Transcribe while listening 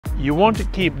you want to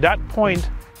keep that point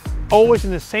always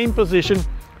in the same position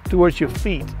towards your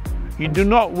feet. You do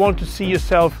not want to see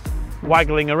yourself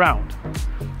waggling around.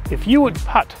 If you would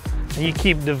putt and you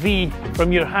keep the V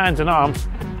from your hands and arms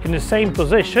in the same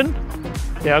position,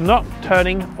 they are not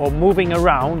turning or moving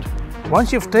around.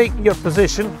 Once you've taken your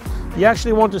position, you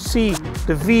actually want to see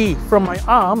the V from my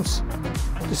arms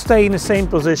to stay in the same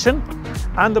position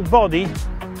and the body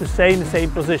to stay in the same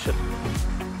position.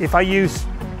 If I use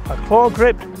a claw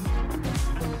grip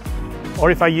or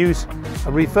if I use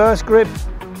a reverse grip,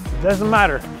 it doesn't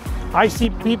matter. I see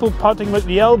people putting with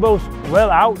the elbows well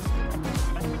out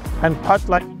and putt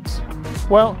like this.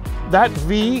 Well, that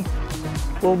V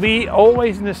will be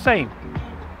always in the same.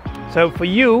 So for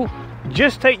you,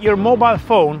 just take your mobile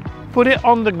phone, put it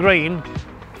on the green,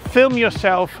 film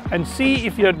yourself and see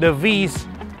if the V's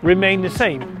remain the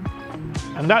same.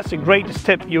 And that's the greatest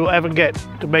tip you'll ever get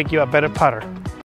to make you a better putter.